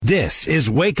This is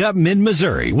Wake Up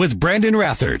Mid-Missouri with Brandon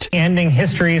Rathert. Ending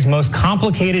history's most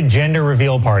complicated gender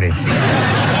reveal party.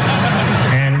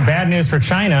 And bad news for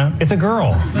China, it's a girl.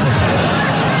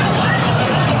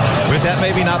 Was that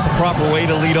maybe not the proper way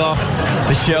to lead off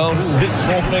the show this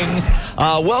morning?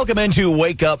 Welcome into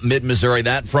Wake Up Mid-Missouri.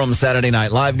 That from Saturday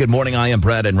Night Live. Good morning. I am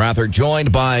Brandon Rathert,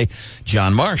 joined by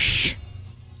John Marsh.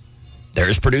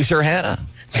 There's producer Hannah.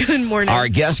 Good morning. Our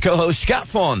guest co-host Scott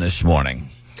Fawn this morning.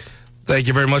 Thank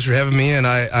you very much for having me, and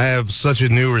I have such a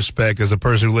new respect as a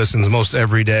person who listens most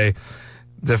every day.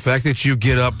 The fact that you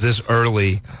get up this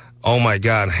early, oh my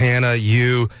God, Hannah,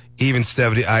 you, even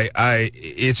Stephanie,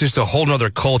 it's just a whole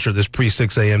nother culture, this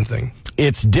pre-6 a.m. thing.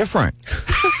 It's different.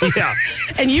 Yeah.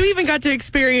 And you even got to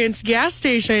experience gas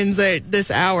stations at this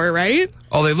hour, right?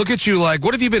 Oh, they look at you like,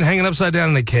 what have you been hanging upside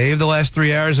down in a cave the last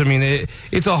 3 hours? I mean,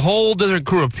 it's a whole different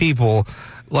crew of people.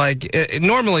 Like,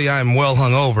 normally I'm well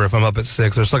hungover if I'm up at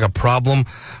 6. There's like a problem.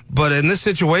 But in this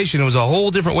situation, it was a whole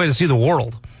different way to see the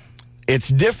world. It's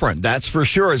different, that's for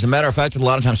sure. As a matter of fact, a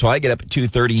lot of times, so I get up at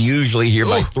 2:30, usually here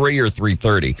by 3 or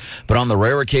 3:30. But on the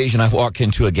rare occasion I walk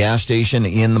into a gas station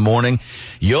in the morning,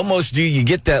 you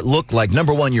get that look like,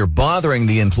 number one, you're bothering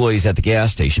the employees at the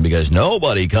gas station because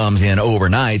nobody comes in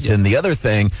overnights. Yeah. And the other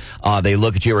thing, they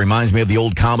look at you, it reminds me of the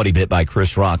old comedy bit by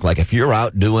Chris Rock. Like if you're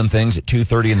out doing things at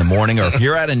 2:30 in the morning, or if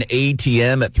you're at an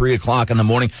ATM at 3 o'clock in the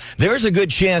morning, there's a good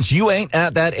chance you ain't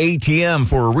at that ATM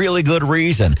for a really good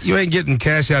reason. You ain't getting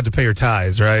cash out to pay your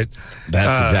ties, right?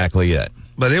 That's exactly it.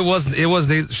 But it was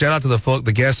shout out to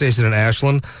the gas station in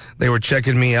Ashland. They were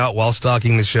checking me out while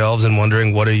stocking the shelves and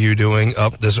wondering, what are you doing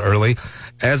up this early?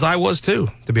 As I was too,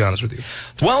 to be honest with you.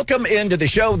 Welcome into the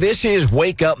show. This is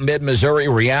Wake Up Mid-Missouri,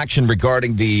 reaction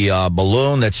regarding the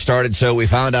balloon that started. So we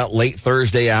found out late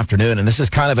Thursday afternoon, and this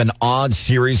is kind of an odd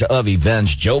series of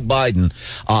events. Joe Biden,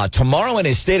 tomorrow in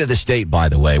his State of the State, by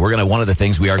the way, one of the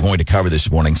things we are going to cover this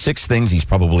morning, 6 things he's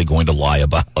probably going to lie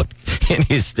about in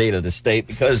his State of the State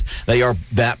because they are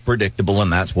that predictable,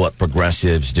 and that's what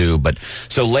progressives do. But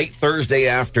so late Thursday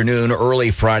afternoon, early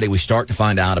Friday, we start to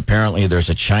find out apparently there's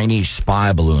a Chinese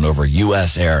spy balloon over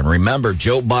U.S. air. And remember,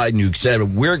 Joe Biden, who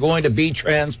said, we're going to be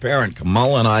transparent.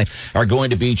 Kamala and I are going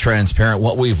to be transparent.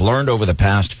 What we've learned over the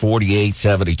past 48,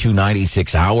 72,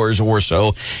 96 hours or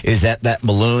so is that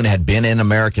balloon had been in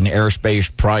American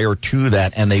airspace prior to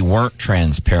that, and they weren't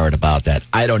transparent about that.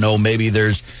 I don't know. Maybe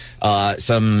there's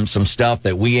some stuff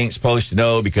that we ain't supposed to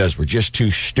know because we're just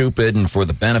too stupid, and for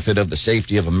the benefit of the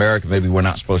safety of America, maybe we're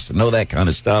not supposed to know that kind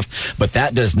of stuff. But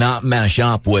that does not mesh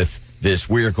up with this.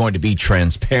 We're going to be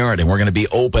transparent and we're going to be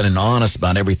open and honest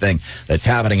about everything that's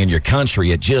happening in your country.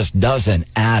 It just doesn't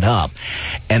add up.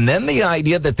 And then the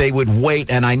idea that they would wait,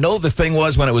 and I know the thing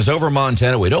was when it was over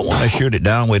Montana, we don't want to shoot it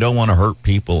down. We don't want to hurt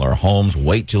people or homes.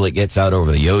 Wait till it gets out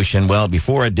over the ocean. Well,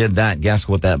 before it did that, guess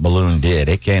what that balloon did?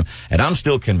 It came, and I'm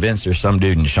still convinced there's some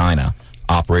dude in China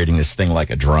operating this thing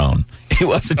like a drone. He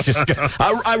wasn't just,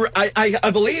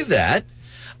 I believe that.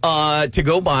 To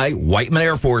go by Whiteman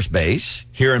Air Force Base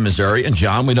here in Missouri. And,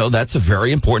 John, we know that's a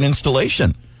very important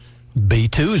installation.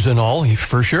 B-2s and all,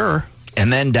 for sure.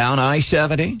 And then down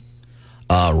I-70,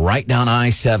 right down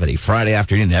I-70, Friday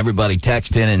afternoon, everybody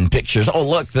texting in pictures. Oh,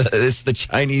 look, it's the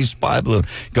Chinese spy balloon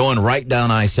going right down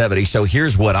I-70. So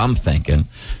here's what I'm thinking.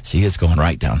 See, it's going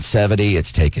right down 70.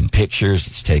 It's taking pictures.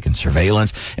 It's taking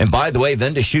surveillance. And by the way,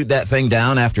 then to shoot that thing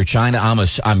down after China,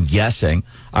 I'm guessing,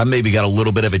 I maybe got a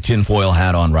little bit of a tinfoil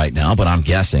hat on right now, but I'm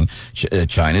guessing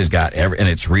China's got and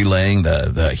it's relaying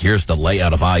here's the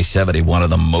layout of I-70, one of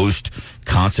the most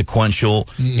consequential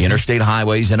interstate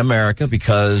highways in America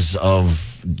because of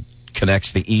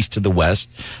connects the east to the west.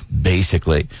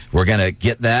 Basically, we're going to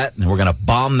get that and we're going to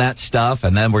bomb that stuff,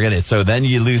 and then so then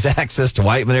you lose access to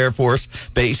Whiteman Air Force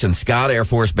Base and Scott Air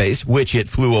Force Base, which it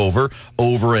flew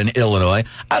over in Illinois.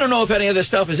 I don't know if any of this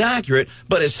stuff is accurate,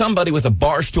 but as somebody with a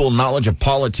barstool knowledge of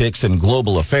politics and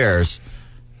global affairs,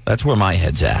 that's where my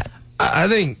head's at. I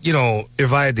think,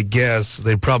 if I had to guess,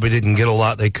 they probably didn't get a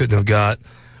lot they couldn't have got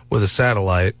with a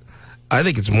satellite. I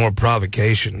think it's more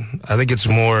provocation. I think it's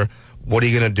more, what are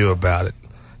you going to do about it?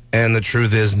 And the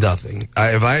truth is nothing.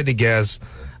 If I had to guess,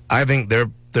 I think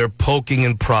they're poking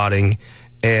and prodding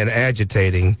and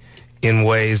agitating in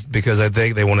ways because I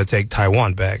think they want to take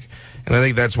Taiwan back. And I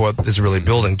think that's what it's really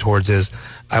building towards is,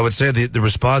 I would say the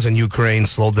response in Ukraine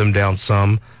slowed them down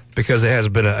some because it has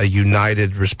been a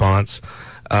united response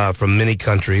from many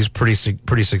countries, pretty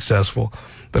successful.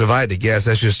 But if I had to guess,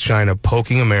 that's just China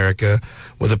poking America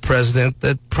with a president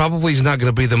that probably is not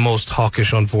going to be the most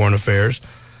hawkish on foreign affairs,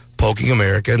 poking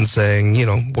America and saying,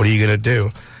 what are you going to do?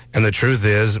 And the truth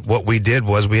is, what we did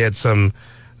was we had some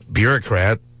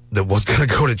bureaucrat that was going to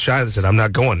go to China that said, I'm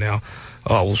not going now.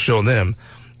 oh, we'll show them.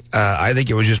 I think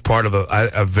it was just part of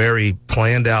a very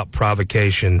planned out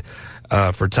provocation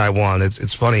for Taiwan.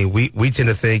 It's funny. We tend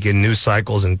to think in news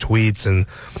cycles and tweets, and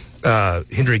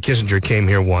Henry Kissinger came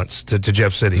here once to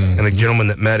Jeff City, and a gentleman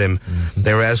that met him,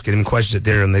 they were asking him questions at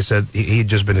dinner, and they said he'd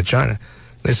just been to China.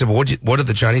 They said, well, what did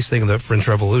the Chinese think of the French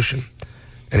Revolution?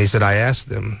 And he said, I asked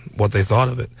them what they thought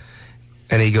of it.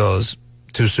 And he goes,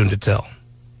 too soon to tell.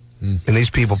 And these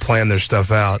people plan their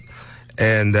stuff out.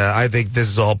 And I think this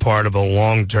is all part of a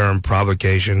long-term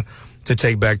provocation to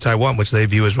take back Taiwan, which they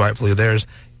view as rightfully theirs,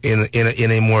 in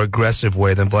a more aggressive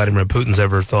way than Vladimir Putin's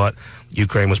ever thought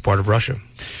Ukraine was part of Russia.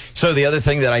 So the other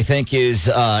thing that I think is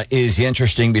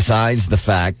interesting, besides the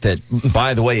fact that,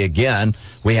 by the way, again,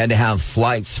 we had to have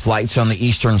flights on the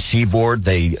eastern seaboard.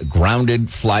 They grounded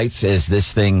flights as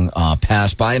this thing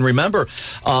passed by. And remember,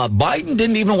 Biden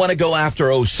didn't even want to go after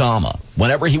Osama.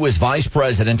 Whenever he was vice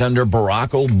president under Barack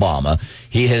Obama,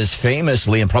 he has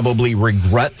famously and probably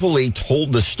regretfully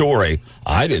told the story,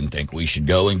 I didn't think we should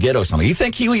go and get Osama. You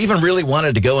think he even really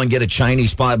wanted to go and get a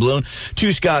Chinese spy balloon?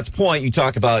 To Scott's point, you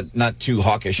talk about not too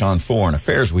hawkish on foreign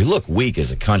affairs. We look weak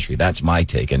as a country. That's my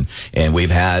take. And we've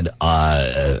had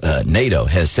NATO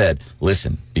has said,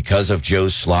 listen, because of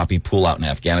Joe's sloppy pullout in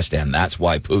Afghanistan, that's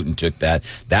why Putin took that.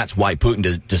 That's why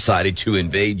Putin decided to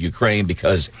invade Ukraine,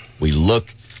 because we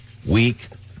look weak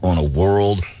on a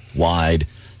worldwide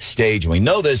stage. And we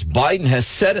know this. Biden has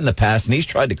said in the past, and he's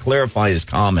tried to clarify his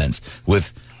comments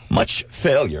with much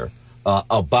failure,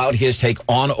 about his take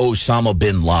on Osama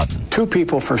bin Laden. Two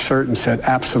people for certain said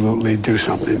absolutely do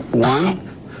something. One,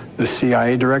 the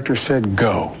CIA director said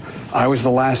go. I was the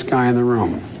last guy in the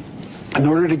room. In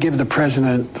order to give the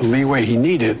president the leeway he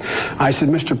needed, I said,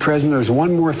 Mr. President, there's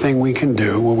one more thing we can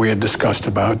do, what we had discussed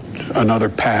about another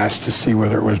pass to see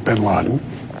whether it was bin Laden.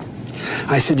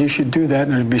 I said, you should do that,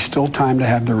 and there'd be still time to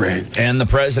have the raid. And the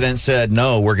president said,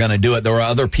 no, we're going to do it. There were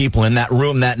other people in that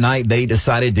room that night. They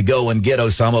decided to go and get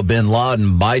Osama bin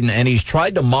Laden. Biden, and he's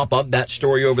tried to mop up that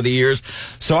story over the years.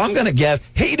 So I'm going to guess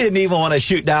he didn't even want to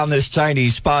shoot down this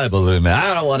Chinese spy balloon. Man,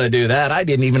 I don't want to do that. I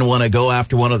didn't even want to go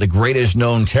after one of the greatest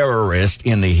known terrorists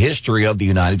in the history of the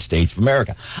United States of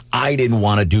America. I didn't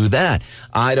want to do that.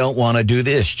 I don't want to do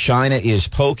this. China is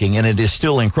poking, and it is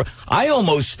still incredible. I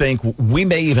almost think we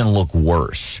may even look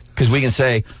worse, because we can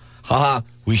say, haha,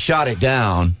 we shot it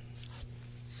down.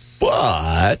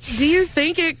 But do you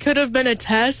think it could have been a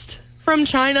test from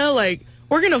China? Like,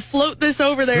 we're going to float this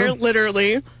over there,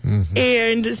 literally,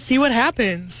 and see what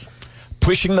happens.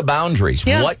 Pushing the boundaries.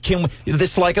 Yeah. What can we,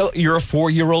 this like you're a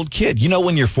 4-year-old kid. You know,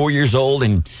 when you're 4 years old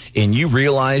and you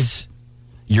realize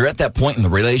you're at that point in the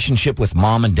relationship with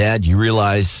mom and dad, you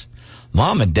realize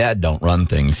mom and dad don't run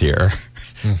things here.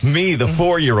 Me, the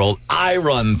 4-year-old, I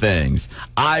run things.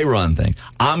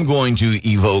 I'm going to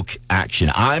evoke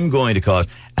action. I'm going to cause,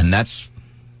 and that's,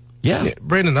 yeah.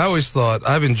 Brandon, I always thought,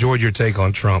 I've enjoyed your take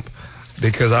on Trump,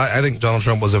 because I think Donald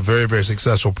Trump was a very, very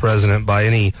successful president by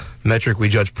any metric we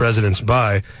judge presidents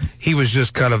by. He was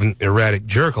just kind of an erratic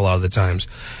jerk a lot of the times.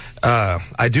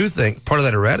 I do think part of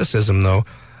that erraticism, though,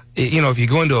 you know, if you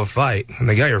go into a fight and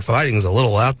the guy you're fighting is a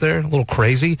little out there, a little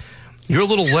crazy, you're a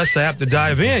little less apt to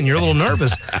dive in. You're a little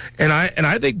nervous. And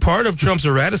I think part of Trump's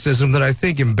erraticism that I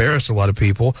think embarrassed a lot of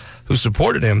people who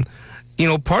supported him, you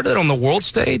know, part of that on the world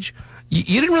stage,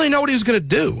 you didn't really know what he was going to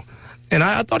do. And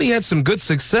I thought he had some good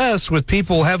success with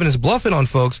people having his bluff in on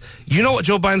folks. You know what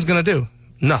Joe Biden's going to do?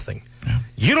 Nothing. Yeah.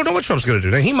 You don't know what Trump's going to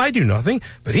do. Now, he might do nothing,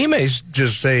 but he may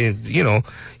just say, you know,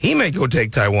 he may go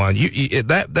take Taiwan.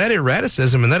 That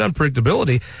erraticism and that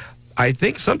unpredictability, I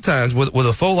think sometimes with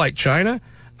a foe like China,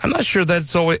 I'm not sure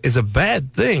that's always a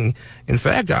bad thing. In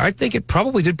fact, I think it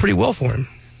probably did pretty well for him.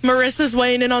 Marissa's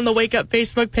weighing in on the Wake Up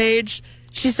Facebook page.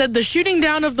 She said the shooting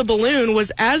down of the balloon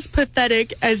was as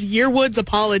pathetic as Yearwood's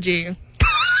apology.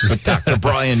 Dr.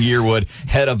 Brian Yearwood,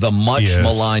 head of the much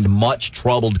maligned, much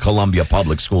troubled Columbia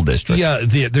Public School District. Yeah,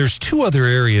 there's two other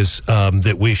areas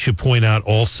that we should point out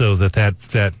also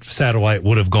that satellite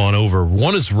would have gone over.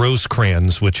 One is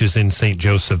Rosecrans, which is in St.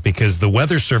 Joseph, because the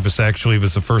Weather Service actually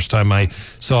was the first time I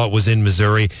saw it was in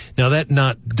Missouri. Now,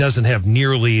 that doesn't have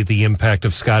nearly the impact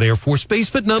of Scott Air Force Base,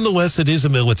 but nonetheless, it is a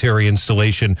military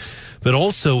installation. But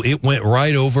also, it went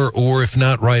right over, or if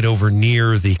not right over,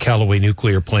 near the Callaway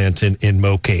nuclear plant in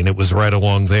Mocaine. It was right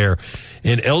along there.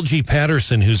 And LG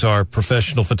Patterson, who's our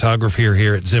professional photographer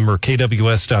here at Zimmer,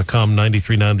 KWS.com,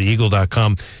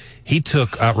 939theeagle.com, he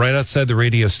took right outside the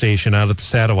radio station out at the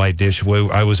satellite dish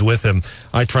where I was with him.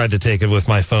 I tried to take it with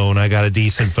my phone. I got a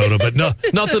decent photo, but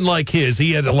nothing like his.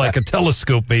 He had like a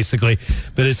telescope basically,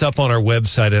 but it's up on our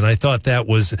website. And I thought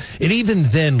it even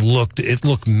then looked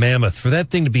mammoth. For that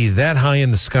thing to be that high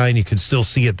in the sky and you could still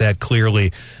see it that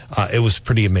clearly, it was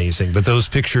pretty amazing. But those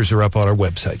pictures are up on our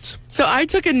websites. So I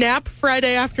took a nap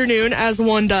Friday afternoon, as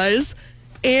one does,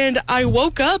 and I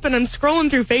woke up and I'm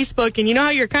scrolling through Facebook, and you know how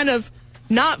you're kind of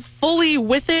not fully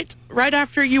with it right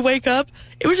after you wake up?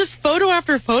 It was just photo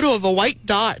after photo of a white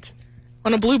dot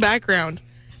on a blue background.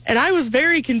 And I was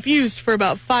very confused for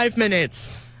about 5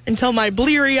 minutes until my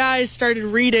bleary eyes started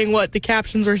reading what the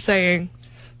captions were saying.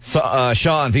 So,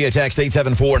 Sean, via text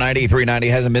 874-9390,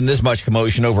 hasn't been this much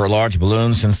commotion over a large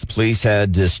balloon since the police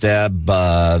had to stab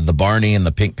the Barney and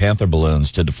the Pink Panther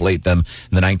balloons to deflate them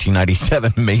in the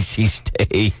 1997 Macy's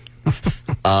Day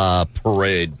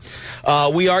parade.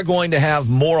 We are going to have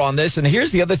more on this, and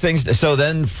here's the other things. So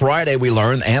then Friday we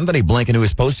learned Anthony Blinken, who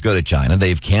was supposed to go to China,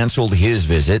 they've canceled his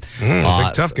visit.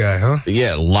 Big tough guy, huh?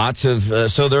 Yeah, lots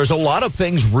of, so there's a lot of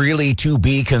things really to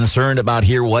be concerned about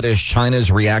here. What is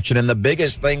China's reaction? And the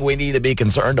biggest thing we need to be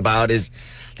concerned about is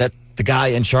that the guy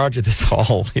in charge of this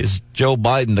all is Joe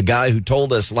Biden, the guy who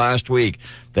told us last week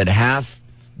that half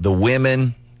the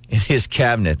women in his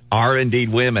cabinet are indeed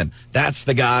women. That's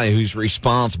the guy who's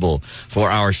responsible for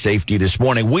our safety this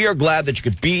morning. We are glad that you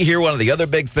could be here. One of the other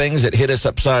big things that hit us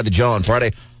upside the jaw on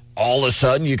Friday, all of a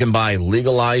sudden you can buy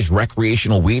legalized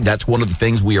recreational weed. That's one of the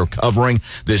things we are covering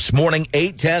this morning.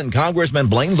 8:10, Congressman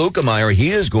Blaine Luetkemeyer, he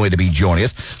is going to be joining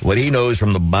us. What he knows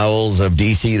from the bowels of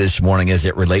D.C. this morning as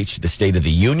it relates to the State of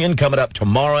the Union coming up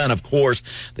tomorrow. And, of course,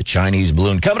 the Chinese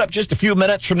balloon. Coming up just a few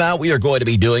minutes from now, we are going to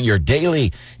be doing your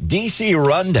daily D.C.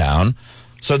 rundown.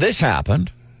 So this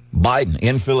happened. Biden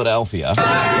in Philadelphia.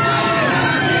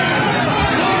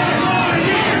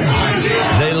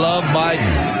 They love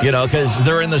Biden, because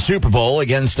they're in the Super Bowl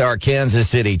against our Kansas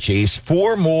City Chiefs.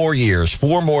 4 more years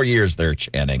they're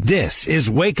chanting. This is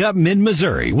Wake Up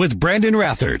Mid-Missouri with Brandon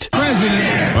Rathert. Well,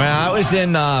 I was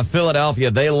in Philadelphia.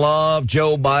 They love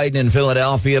Joe Biden in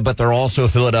Philadelphia, but they're also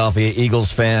Philadelphia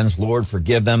Eagles fans. Lord,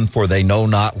 forgive them, for they know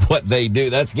not what they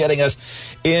do. That's getting us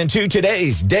into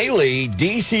today's daily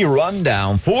D.C.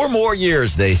 rundown. 4 more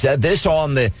years, they said. This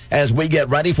as we get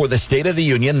ready for the State of the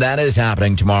Union. That is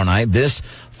happening tomorrow night. This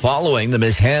following the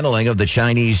mishandling of the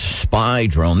Chinese spy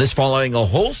drone. This following a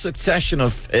whole succession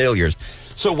of failures.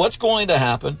 So what's going to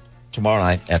happen tomorrow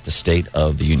night at the State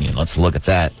of the Union? Let's look at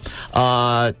that.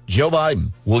 Joe Biden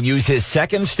will use his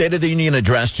second State of the Union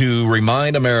address to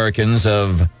remind Americans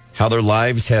of how their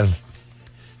lives have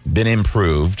been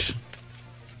improved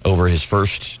over his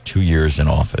first 2 years in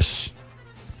office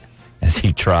as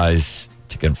he tries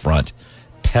to confront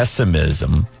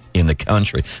pessimism in the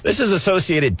country. This is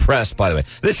Associated Press, by the way.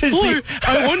 This is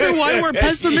I wonder why we're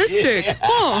pessimistic.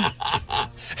 Huh.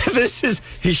 This is,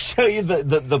 he show you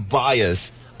the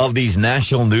bias of these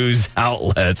national news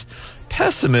outlets.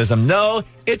 Pessimism. No,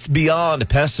 it's beyond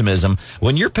pessimism.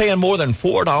 When you're paying more than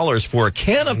 $4 for a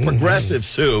can of Progressive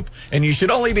soup, and you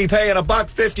should only be paying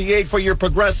 $1.58 for your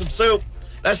Progressive soup,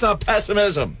 that's not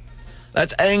pessimism.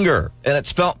 That's anger, and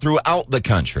it's felt throughout the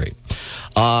country.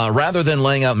 Rather than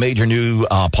laying out major new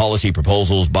policy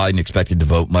proposals, Biden expected to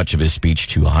devote much of his speech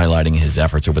to highlighting his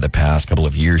efforts over the past couple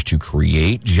of years to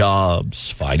create jobs,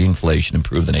 fight inflation,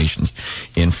 improve the nation's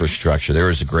infrastructure. There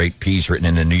is a great piece written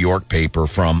in a New York paper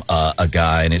from a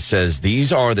guy, and it says,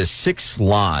 these are the 6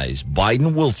 lies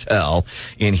Biden will tell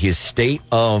in his State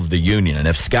of the Union. And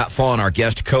if Scott Fawn, our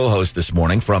guest co-host this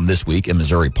morning from This Week in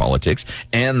Missouri Politics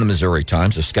and the Missouri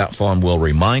Times, if Scott Fawn will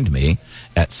remind me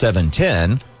at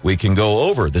 7:10, we can go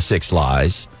over the 6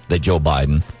 lies that Joe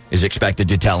Biden is expected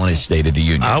to tell in his State of the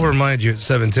Union. I'll remind you at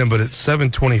 7:10, but at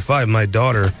 7:25, my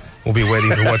daughter will be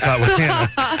waiting for What's Hot with Hannah.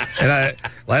 And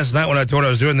last night when I told her I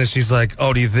was doing this, she's like,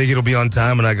 oh, do you think it'll be on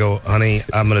time? And I go, honey,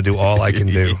 I'm going to do all I can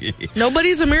do.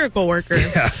 Nobody's a miracle worker.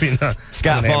 Yeah, I mean,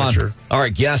 Scott Fawn, our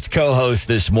guest co-host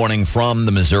this morning from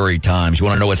the Missouri Times. You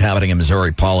want to know what's happening in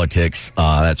Missouri politics?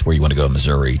 That's where you want to go,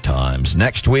 Missouri Times.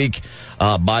 Next week,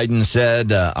 Biden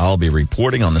said, I'll be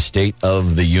reporting on the State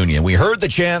of the Union. We heard the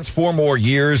chants 4 more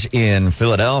years in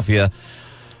Philadelphia.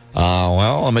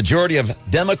 Well, a majority of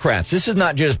Democrats. This is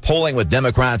not just polling with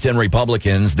Democrats and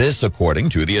Republicans. This, according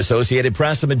to the Associated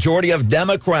Press, a majority of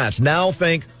Democrats now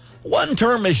think one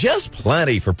term is just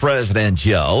plenty for President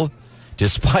Joe.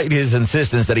 despite his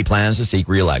insistence that he plans to seek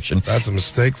re-election. That's a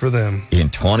mistake for them. In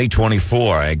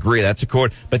 2024, I agree. That's a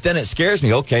court. But then it scares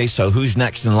me. Okay, so who's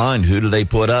next in line? Who do they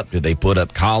put up? Do they put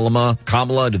up Kamala?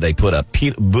 Do they put up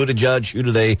Buttigieg? Who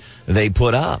do they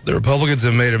put up? The Republicans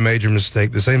have made a major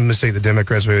mistake, the same mistake the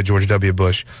Democrats made with George W.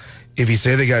 Bush. If you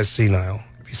say the guy's senile,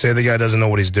 if you say the guy doesn't know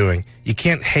what he's doing, you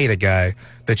can't hate a guy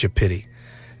that you pity.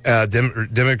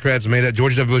 Democrats made that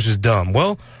George W. Bush is dumb.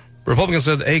 Well, Republicans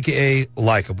said AKA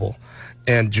likable.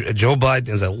 And Joe Biden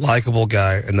is a likable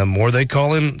guy. And the more they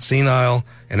call him senile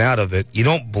and out of it, you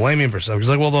don't blame him for something. He's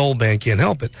like, well, the old man can't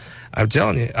help it. I'm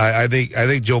telling you, I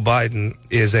think Joe Biden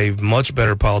is a much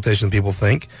better politician than people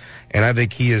think. And I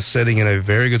think he is sitting in a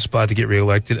very good spot to get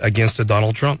reelected against a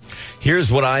Donald Trump.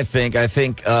 Here's what I think. I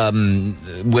think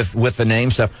with the name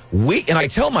stuff, and I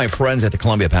tell my friends at the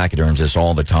Columbia Pachyderms this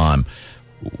all the time,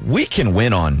 we can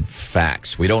win on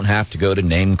facts. We don't have to go to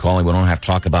name calling. We don't have to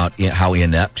talk about how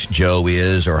inept Joe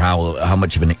is or how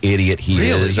much of an idiot he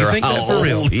is or how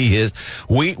old he is.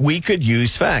 We could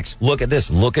use facts. Look at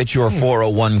this. Look at your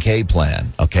 401k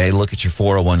plan. Okay, look at your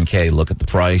 401k. Look at the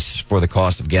price for the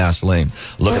cost of gasoline.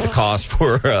 Look at the cost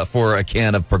for a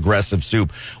can of Progressive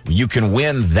soup. You can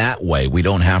win that way. We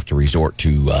don't have to resort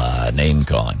to name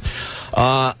calling.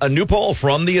 A new poll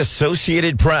from the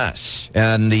Associated Press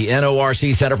and the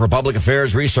NORC Center for Public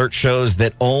Affairs research shows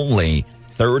that only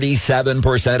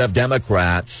 37% of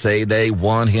Democrats say they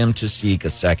want him to seek a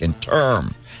second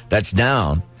term. That's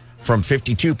down from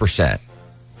 52%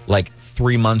 like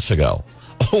 3 months ago.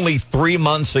 Only 3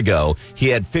 months ago, he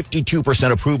had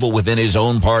 52% approval within his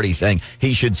own party saying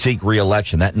he should seek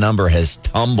re-election. That number has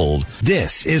tumbled.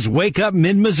 This is Wake Up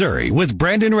Mid-Missouri with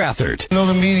Brandon Rathert. You know,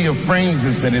 the media frames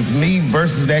this that it's me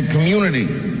versus that community.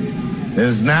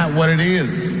 It's not what it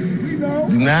is.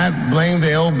 Do not blame the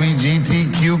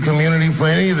LGBTQ community for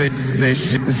any of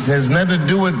this shit. This has nothing to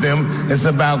do with them. It's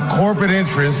about corporate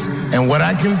interests and what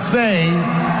I can say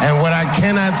and what I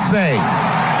cannot say.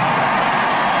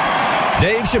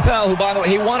 Dave Chappelle, who, by the way,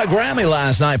 he won a Grammy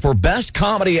last night for Best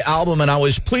Comedy Album, and I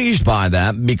was pleased by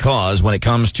that because when it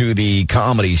comes to the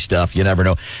comedy stuff, you never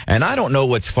know. And I don't know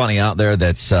what's funny out there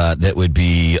that would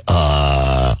be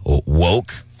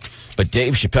woke, but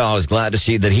Dave Chappelle is glad to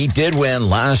see that he did win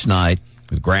last night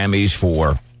with Grammys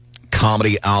for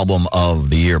Comedy Album of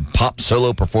the Year. Pop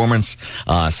Solo Performance.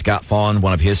 Scott Faughn,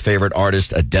 one of his favorite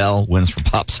artists, Adele, wins for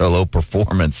Pop Solo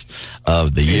Performance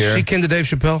of the Year. Is she kin to Dave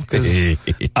Chappelle? Because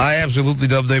I absolutely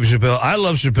love Dave Chappelle. I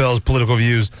love Chappelle's political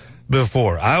views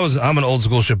before. I'm an old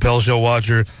school Chappelle Show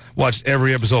watcher. Watched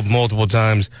every episode multiple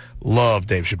times. Love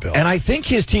Dave Chappelle. And I think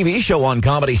his TV show on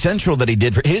Comedy Central that he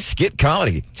did for his skit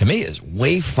comedy, to me, is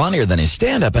way funnier than his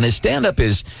stand-up. And his stand-up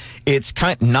it's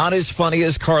not as funny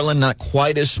as Carlin, not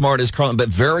quite as smart as Carlin, but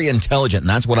very intelligent. And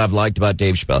that's what I've liked about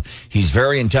Dave Chappelle. He's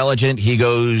very intelligent. He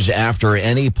goes after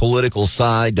any political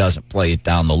side, doesn't play it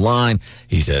down the line.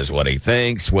 He says what he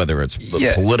thinks, whether it's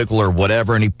political or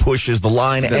whatever, and he pushes the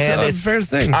line. That's and a fair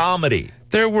thing. Comedy.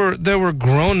 There were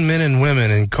grown men and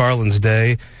women in Carlin's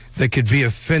day that could be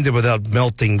offended without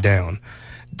melting down.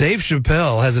 Dave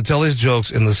Chappelle has to tell his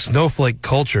jokes in the snowflake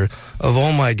culture of,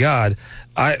 oh my God,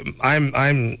 I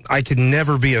can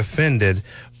never be offended,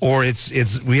 or it's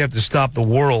we have to stop the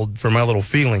world for my little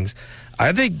feelings.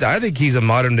 I think he's a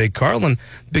modern day Carlin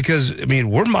because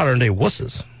we're modern day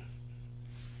wusses.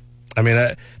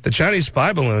 The Chinese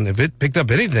spy balloon, if it picked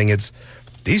up anything, it's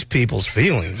these people's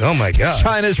feelings. Oh, my God.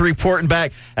 China's reporting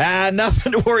back.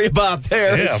 Nothing to worry about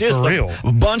there. Yeah, it's just for real.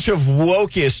 A bunch of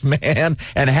wokists, man.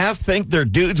 And half think they're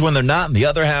dudes when they're not, and the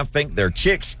other half think they're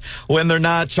chicks when they're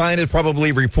not. China's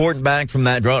probably reporting back from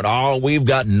that drone. Oh, we've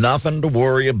got nothing to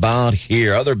worry about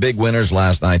here. Other big winners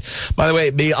last night. By the way,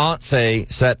 Beyonce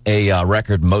set a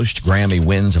record most Grammy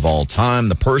wins of all time.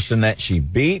 The person that she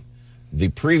beat, the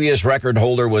previous record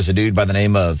holder, was a dude by the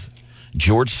name of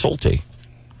George Solti.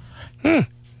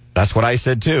 That's what I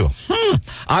said too.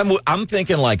 I'm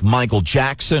thinking like Michael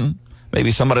Jackson, maybe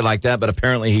somebody like that, but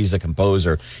apparently he's a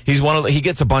composer. He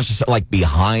gets a bunch of stuff like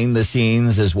behind the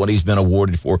scenes is what he's been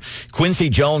awarded for. Quincy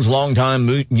Jones,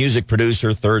 longtime music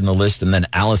producer, third in the list, and then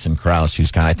Alison Krauss,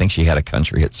 who's I think she had a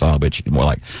country hit song, but she's more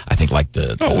like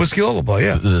the Whiskey Lullaby,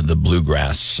 yeah, the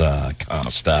bluegrass kind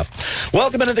of stuff.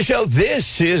 Welcome into the show.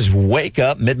 This is Wake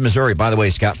Up Mid-Missouri. By the way,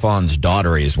 Scott Faughn's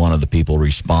daughter is one of the people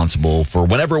responsible for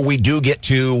whenever we do get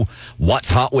to What's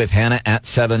Hot with Hannah at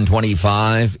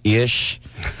 7:25 ish.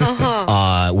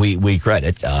 We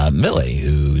credit Millie,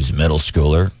 who's middle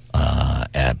schooler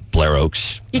at Blair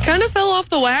Oaks. You kind of fell off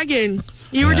the wagon.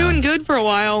 You were doing good for a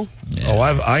while. Yeah. Oh,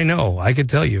 I know. I could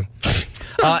tell you.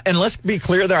 And let's be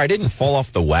clear there, I didn't fall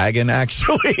off the wagon,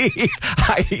 actually.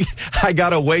 I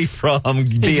got away from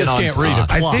being on can't top. read a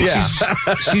clock.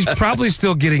 I think she's probably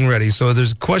still getting ready, so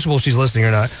there's questionable if she's listening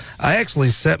or not. I actually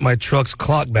set my truck's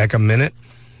clock back a minute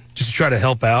just to try to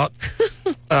help out.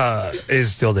 It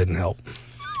still didn't help.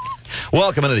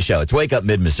 Welcome into the show. It's Wake Up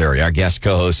Mid-Missouri. Our guest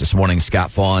co-host this morning, Scott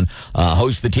Fawn,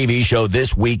 hosts the TV show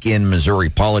This Week in Missouri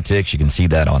Politics. You can see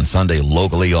that on Sunday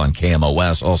locally on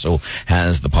KMOS. Also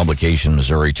has the publication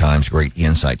Missouri Times. Great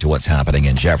insight to what's happening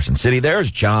in Jefferson City.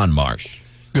 There's John Marsh.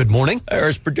 Good morning.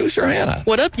 There's producer Hannah.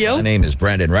 What up, yo? My name is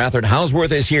Brandon Rathert.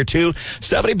 Hausworth is here, too.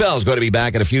 Stephanie Bell's going to be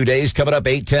back in a few days. Coming up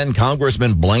 8:10,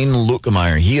 Congressman Blaine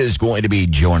Luetkemeyer. He is going to be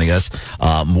joining us.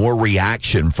 More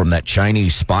reaction from that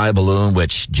Chinese spy balloon,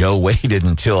 which Joe waited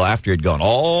until after it had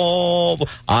gone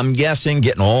I'm guessing,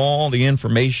 getting all the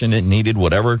information it needed,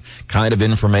 whatever kind of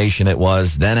information it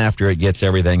was. Then after it gets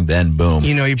everything, then boom.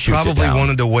 You know, he probably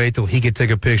wanted to wait till he could take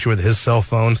a picture with his cell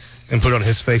phone and put it on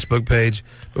his Facebook page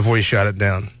before he shot it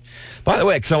down. By the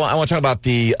way, so I want to talk about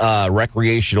the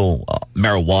recreational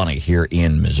marijuana here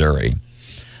in Missouri.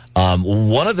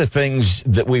 One of the things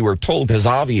that we were told, because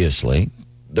obviously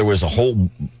there was a whole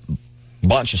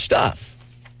bunch of stuff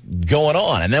going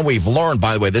on. And then we've learned,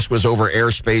 by the way, this was over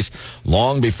airspace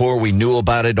long before we knew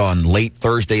about it on late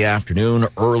Thursday afternoon,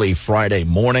 early Friday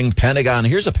morning. Pentagon,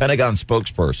 here's a Pentagon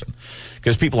spokesperson,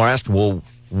 because people are asking, well,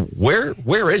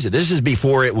 where is it? This is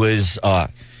before it was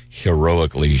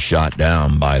heroically shot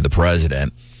down by the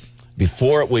president.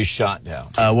 Before it was shot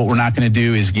down. What we're not going to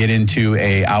do is get into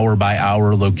a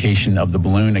hour-by-hour location of the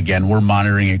balloon. Again, we're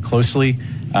monitoring it closely.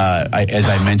 As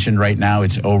I mentioned, right now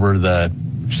it's over the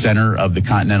center of the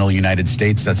continental United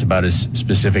States. That's about as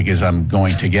specific as I'm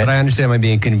going to get. But I understand it might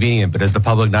be inconvenient, but does the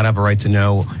public not have a right to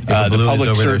know if the balloon public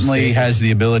is over certainly has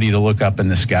the ability to look up in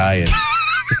the sky and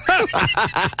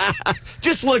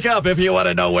just look up if you want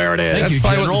to know where it is. That's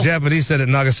probably what the Japanese said at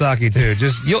Nagasaki too.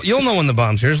 Just you'll know when the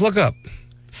bomb's here. Just look up.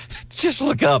 Just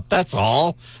look up. That's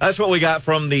all. That's what we got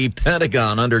from the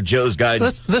Pentagon under Joe's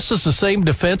guidance. This is the same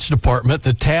Defense Department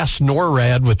that tasked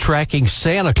NORAD with tracking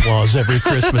Santa Claus every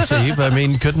Christmas Eve. I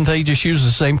mean, couldn't they just use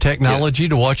the same technology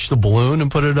to watch the balloon and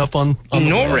put it up on the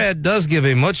NORAD does give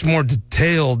a much more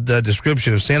detailed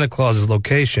description of Santa Claus's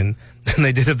location than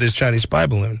they did of this Chinese spy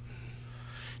balloon.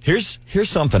 Here's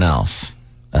something else.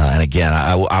 And again,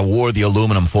 I wore the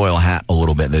aluminum foil hat a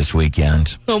little bit this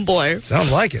weekend. Oh, boy.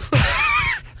 Sounds like it.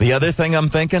 The other thing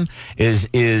I'm thinking is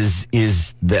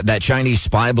that Chinese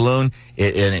spy balloon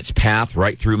in its path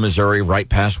right through Missouri, right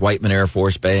past Whiteman Air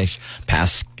Force Base,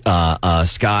 past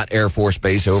Scott Air Force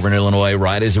Base over in Illinois,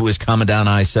 right as it was coming down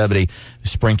I-70,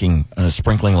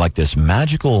 sprinkling like this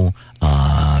magical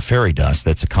fairy dust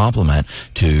that's a compliment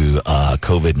to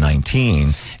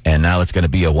COVID-19, and now it's going to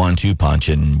be a 1-2 punch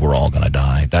and we're all going to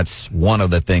die. That's one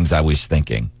of the things I was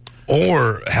thinking.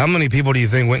 Or how many people do you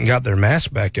think went and got their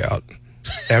mask back out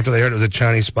after they heard it was a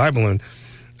Chinese spy balloon?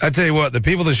 I tell you what, the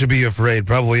people that should be afraid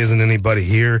probably isn't anybody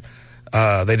here.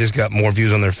 They just got more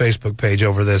views on their Facebook page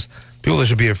over this. People that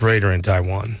should be afraid are in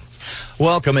Taiwan.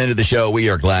 Welcome into the show. We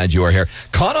are glad you are here.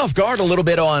 Caught off guard a little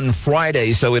bit on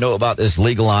Friday, so we know about this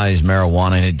legalized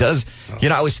marijuana. And it does,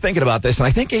 I was thinking about this, and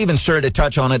I think I even started to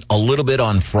touch on it a little bit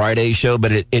on Friday's show,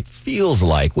 but it feels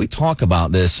like we talk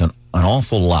about this an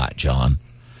awful lot, John.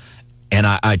 And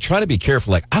I try to be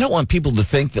careful. Like, I don't want people to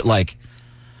think that, like,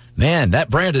 man, that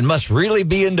Brandon must really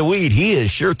be into weed. He has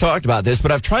sure talked about this,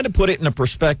 but I've tried to put it in a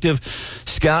perspective.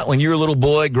 Scott, when you were a little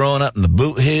boy growing up in the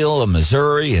Boot Heel of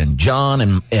Missouri, and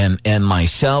John and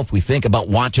myself, we think about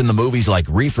watching the movies like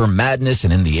Reefer Madness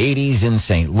and in the 80s in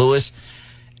St. Louis.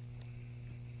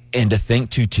 And to think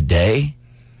to today,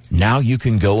 now you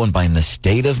can go and buy in the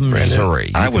state of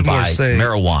Missouri, Brandon, I would buy say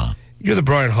marijuana. You're the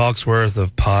Brian Hawksworth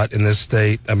of pot in this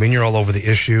state. I mean, you're all over the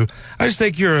issue. I just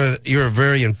think you're a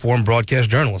very informed broadcast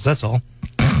journalist. That's all.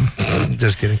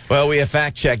 Just kidding. Well, we have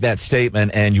fact-checked that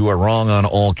statement, and you are wrong on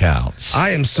all counts.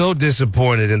 I am so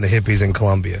disappointed in the hippies in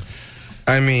Columbia.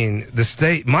 I mean, the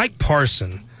state, Mike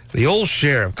Parson, the old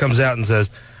sheriff, comes out and says,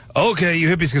 okay,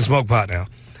 you hippies can smoke pot now.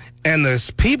 And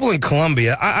the people in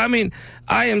Columbia, I mean,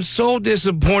 I am so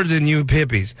disappointed in you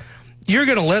hippies. You're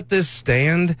going to let this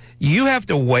stand? You have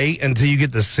to wait until you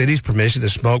get the city's permission to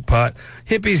smoke pot?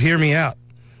 Hippies, hear me out.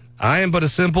 I am but a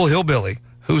simple hillbilly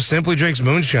who simply drinks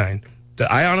moonshine.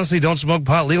 I honestly don't smoke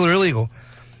pot, legal or illegal.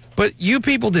 But you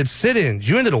people did sit-ins.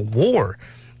 You ended a war.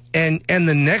 And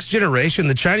the next generation,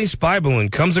 the Chinese spy balloon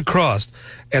comes across,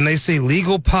 and they see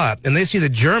legal pot, and they see the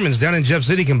Germans down in Jeff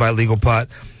City can buy legal pot.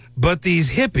 But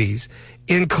these hippies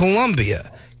in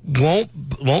Columbia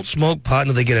won't smoke pot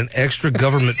until they get an extra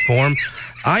government form.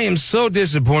 I am so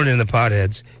disappointed in the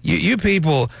potheads. You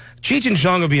people, Cheech and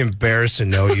Chong will be embarrassed to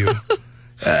know you.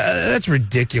 That's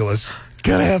ridiculous.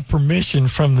 Gotta have permission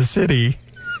from the city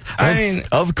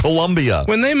of Columbia.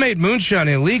 When they made moonshine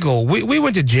illegal, we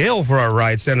went to jail for our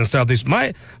rights down in Southeast.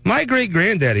 My great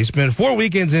granddaddy spent 4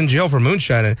 weekends in jail for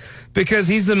moonshining because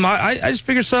he's I just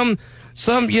figure some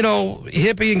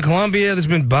hippie in Columbia that's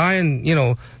been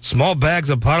buying small bags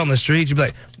of pot on the street. You'd be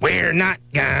like, we're not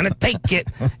gonna take it,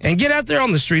 and get out there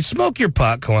on the street, smoke your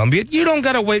pot, Columbia. You don't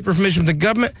gotta wait for permission from the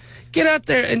government. Get out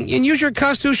there and use your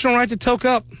constitutional right to toke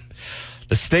up.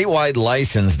 The statewide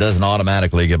license doesn't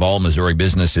automatically give all Missouri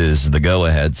businesses the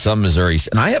go-ahead. Some Missouri,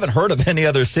 and I haven't heard of any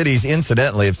other cities,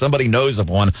 incidentally. If somebody knows of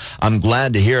one, I'm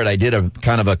glad to hear it. I did a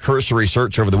kind of a cursory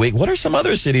search over the week. What are some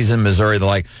other cities in Missouri that are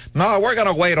like, no, we're going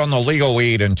to wait on the legal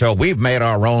weed until we've made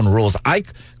our own rules?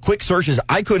 Quick searches,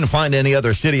 I couldn't find any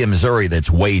other city in Missouri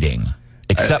that's waiting.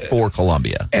 Except for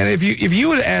Columbia. And if you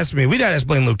would have asked me, we'd have asked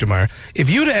Blaine Luke tomorrow, if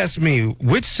you'd have asked me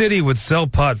which city would sell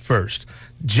pot first,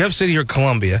 Jeff City or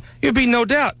Columbia, it would be no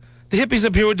doubt. The hippies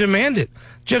up here would demand it.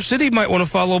 Jeff City might want to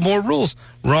follow more rules.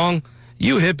 Wrong.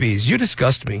 You hippies, you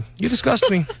disgust me. You disgust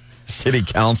me. City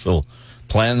Council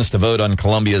plans to vote on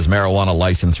Columbia's marijuana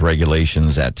license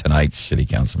regulations at tonight's City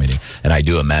Council meeting. And I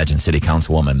do imagine City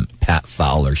Councilwoman Pat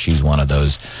Fowler, she's one of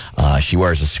those,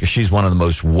 she's one of the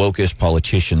most wokest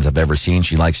politicians I've ever seen.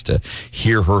 She likes to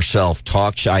hear herself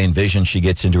talk. I envision she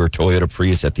gets into her Toyota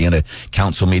Prius at the end of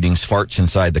council meetings, farts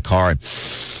inside the car, and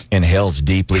inhales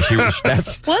deeply. What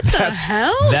the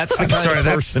hell? That's the kind of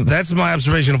person. That's my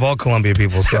observation of all Columbia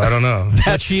people, so I don't know.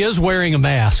 But she is wearing a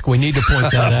mask. We need to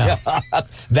point that out.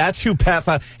 That's who Pat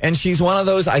Fowler, and she's one of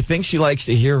those, I think she likes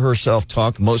to hear herself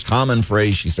talk. Most common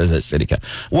phrase she says at City Council.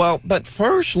 Well, but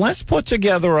first, let's put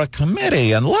together a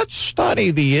committee, and let's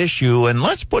study the issue, and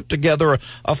let's put together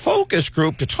a focus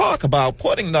group to talk about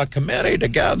putting the committee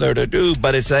together to do,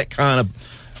 but it's that kind of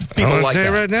people I'm like tell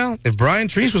you that. right now, if Brian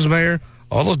Treese was mayor,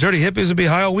 all those dirty hippies would be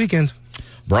high all weekend.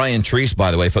 Brian Treese, by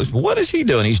the way, folks, what is he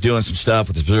doing? He's doing some stuff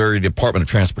with the Missouri Department of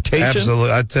Transportation.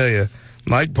 Absolutely. I tell you,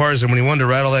 Mike Parson, when he wanted to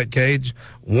rattle that cage,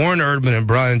 Warren Erdman and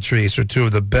Brian Treese are two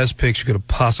of the best picks you could have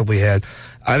possibly had.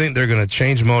 I think they're going to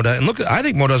change MoDOT. And look, I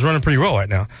think MoDOT's running pretty well right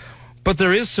now. But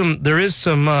there is some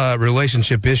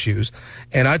relationship issues.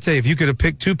 And I tell you, if you could have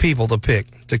picked two people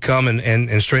to come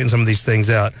and straighten some of these things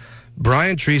out,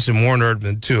 Brian Treese and Warren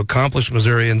Erdman, two accomplished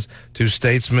Missourians, two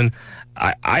statesmen.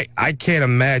 I can't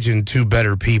imagine two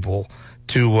better people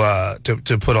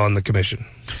to put on the commission.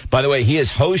 By the way, he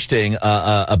is hosting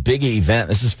a big event.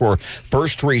 This is for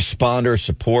first responder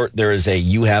support. There is a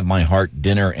You Have My Heart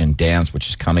dinner and dance, which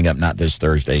is coming up not this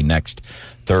Thursday, next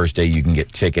Thursday. You can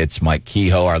get tickets. Mike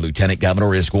Kehoe, our lieutenant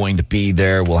governor, is going to be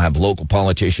there. We'll have local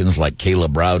politicians like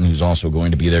Caleb Rowden, who's also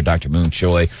going to be there, Dr. Moon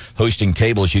Choi, hosting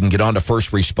tables. You can get on to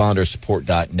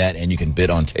firstrespondersupport.net, and you can bid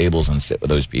on tables and sit with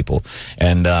those people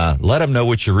and let them know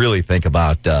what you really think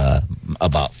about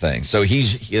things. So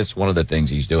it's one of the things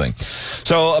he's doing.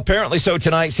 So apparently,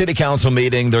 tonight, City Council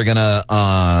meeting, they're going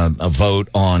to vote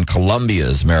on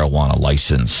Columbia's marijuana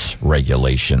license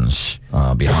regulations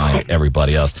behind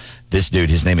everybody else. This dude,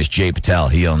 his name is Jay Patel.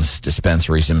 He owns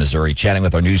dispensaries in Missouri, chatting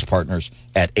with our news partners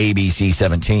at ABC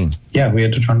 17. Yeah, we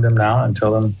had to turn them down and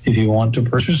tell them, if you want to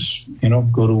purchase,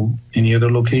 go to any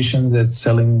other location that's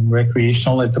selling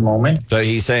recreational at the moment. So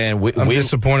he's saying... I'm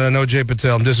disappointed. I know Jay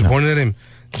Patel. I'm disappointed in him.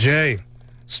 Jay,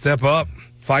 step up.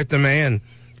 Fight the man.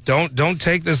 Don't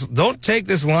take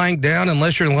this lying down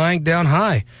unless you're lying down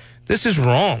high. This is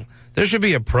wrong. There should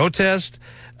be a protest.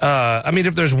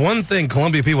 If there's one thing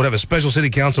Columbia people would have a special city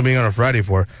council meeting on a Friday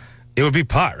for, it would be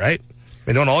pot, right?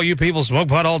 Don't all you people smoke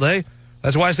pot all day?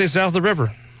 That's why I stay south of the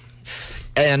river.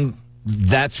 And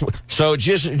so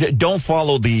just don't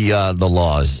follow the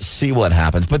laws. See what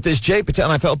happens. But this Jay Patel,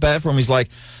 and I felt bad for him. He's like,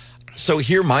 so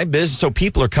here my business, so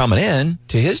people are coming in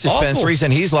to his dispensaries,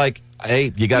 and he's like,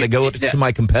 hey, you got to go to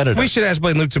my competitor. We should ask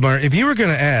Blaine Luke tomorrow, if you were going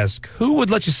to ask who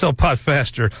would let you sell pot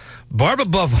faster, Barbara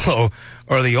Buffalo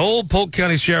or the old Polk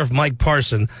County Sheriff Mike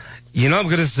Parson, I'm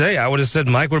going to say, I would have said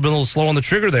Mike would have been a little slow on the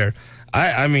trigger there.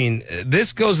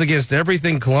 This goes against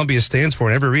everything Columbia stands for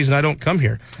and every reason I don't come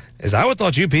here. As I would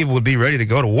thought you people would be ready to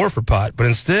go to war for pot, but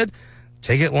instead,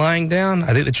 take it lying down.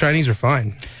 I think the Chinese are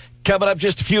fine. Coming up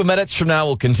just a few minutes from now,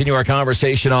 we'll continue our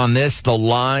conversation on this, the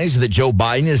lies that Joe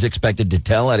Biden is expected to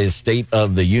tell at his State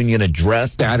of the Union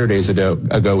address. Saturdays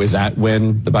ago, is that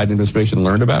when the Biden administration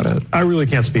learned about it? I really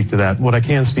can't speak to that. What I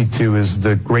can speak to is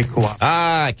the great cooperation.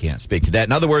 I can't speak to that.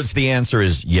 In other words, the answer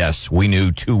is yes, we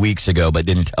knew 2 weeks ago, but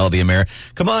didn't tell the American.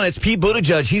 Come on, it's Pete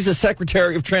Buttigieg. He's the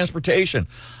Secretary of Transportation.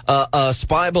 A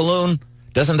spy balloon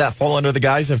Doesn't that fall under the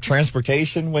guise of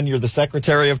transportation when you're the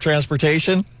Secretary of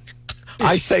Transportation?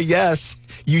 I say yes.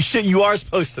 You are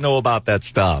supposed to know about that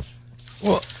stuff.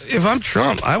 Well, if I'm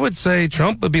Trump, I would say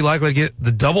Trump would be likely to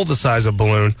get double the size of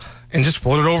balloon and just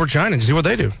float it over China and see what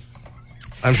they do.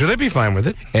 I'm sure they'd be fine with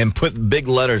it. And put big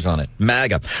letters on it.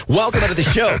 MAGA. Welcome to the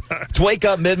show. It's Wake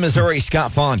Up Mid-Missouri.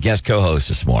 Scott Faughn, guest co-host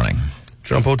this morning.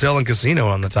 Trump Hotel and Casino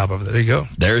on the top of it. There you go.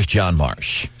 There's John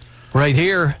Marsh. Right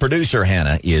here. Producer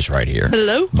Hannah is right here.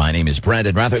 Hello. My name is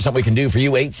Brandon Rather. Something we can do for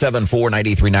you.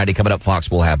 874-9390. Coming up,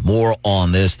 Fox will have more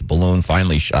on this. The balloon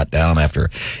finally shot down after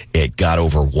it got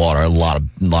over water. A lot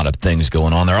of things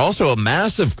going on there. Also, a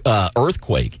massive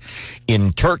earthquake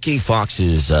in Turkey. Fox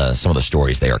is some of the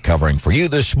stories they are covering for you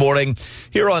this morning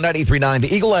here on 93.9.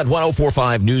 The Eagle at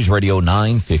 104.5 News Radio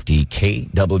 950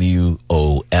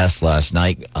 KWOS last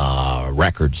night.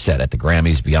 Record set at the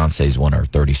Grammys. Beyonce's won her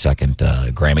 32nd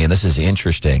Grammy, and this is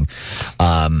interesting.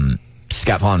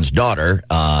 Scott Faughn's daughter,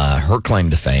 her claim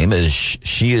to fame is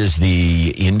she is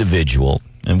the individual,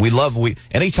 and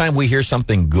anytime we hear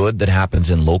something good that happens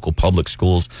in local public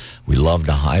schools, we love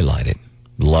to highlight it.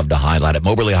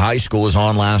 Moberly High School was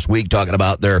on last week talking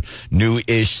about their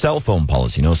new-ish cell phone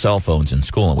policy. No cell phones in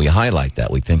school, and we highlight that.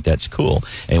 We think that's cool.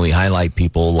 And we highlight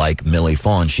people like Millie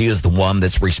Fawn. She is the one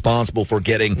that's responsible for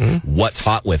getting What's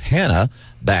Hot with Hannah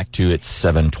back to its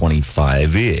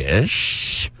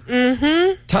 7:25-ish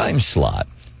time slot.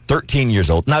 13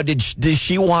 years old. Now, did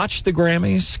she watch the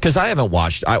Grammys? Because I haven't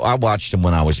watched. I watched them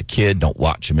when I was a kid. Don't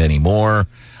watch them anymore.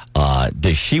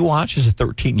 Does she watch as a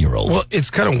 13-year-old? Well, it's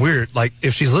kind of weird. Like,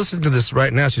 if she's listening to this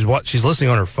right now, she's listening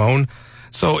on her phone.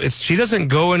 So she doesn't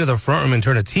go into the front room and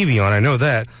turn a TV on. I know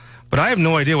that. But I have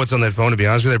no idea what's on that phone, to be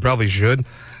honest with you. I probably should.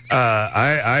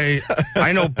 I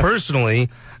know personally,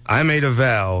 I made a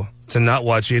vow to not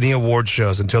watch any award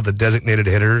shows until the designated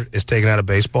hitter is taken out of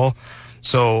baseball.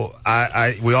 So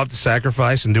we all have to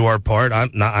sacrifice and do our part.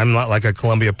 I'm not like a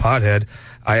Columbia pothead.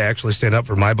 I actually stand up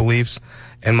for my beliefs.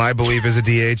 And my belief is a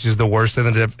DH is the worst thing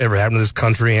that ever happened to this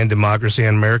country and democracy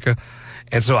and America.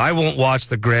 And so I won't watch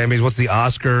the Grammys. What's the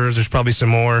Oscars? There's probably some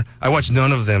more. I watch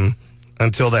none of them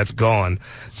until that's gone.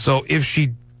 So if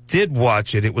she did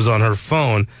watch it, it was on her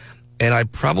phone. And I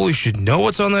probably should know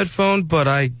what's on that phone, but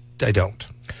I don't.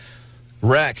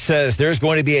 Rex says there's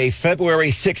going to be a February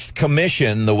 6th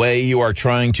commission the way you are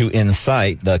trying to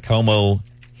incite the Como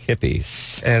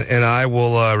hippies. And I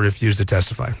will refuse to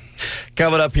testify.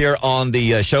 Coming up here on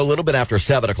the show a little bit after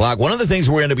 7 o'clock, one of the things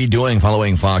we're going to be doing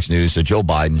following Fox News, so Joe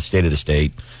Biden's State of the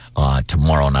State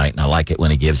tomorrow night, and I like it when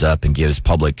he gives up and gives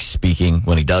public speaking.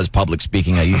 When he does public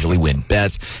speaking, I usually win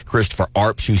bets. Christopher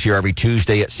Arps, who's here every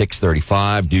Tuesday at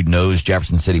 6:35. Dude knows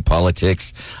Jefferson City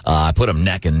politics. I put him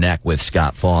neck and neck with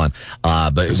Scott Faughn.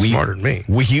 But He's smarter than me.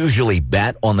 We usually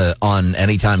bet on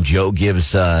anytime Joe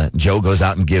goes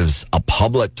out and gives a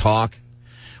public talk.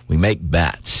 We make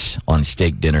bets on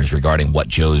steak dinners regarding what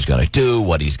Joe's going to do,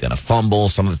 what he's going to fumble,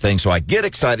 some of the things. So I get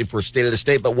excited for State of the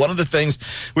State. But one of the things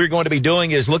we're going to be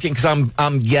doing is looking, because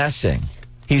I'm guessing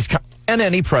and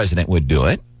any president would do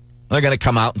it. They're going to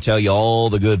come out and tell you all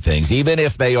the good things, even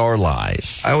if they are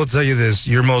lies. I will tell you this: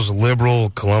 your most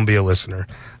liberal Columbia listener,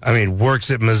 I mean,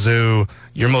 works at Mizzou.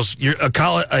 You're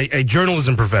a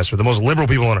journalism professor, the most liberal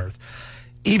people on earth.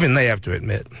 Even they have to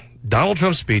admit, Donald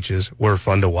Trump's speeches were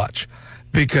fun to watch.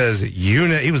 Because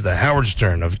he was the Howard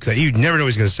Stern of, you never know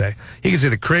what he's going to say. He can say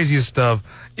the craziest stuff.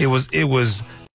 It was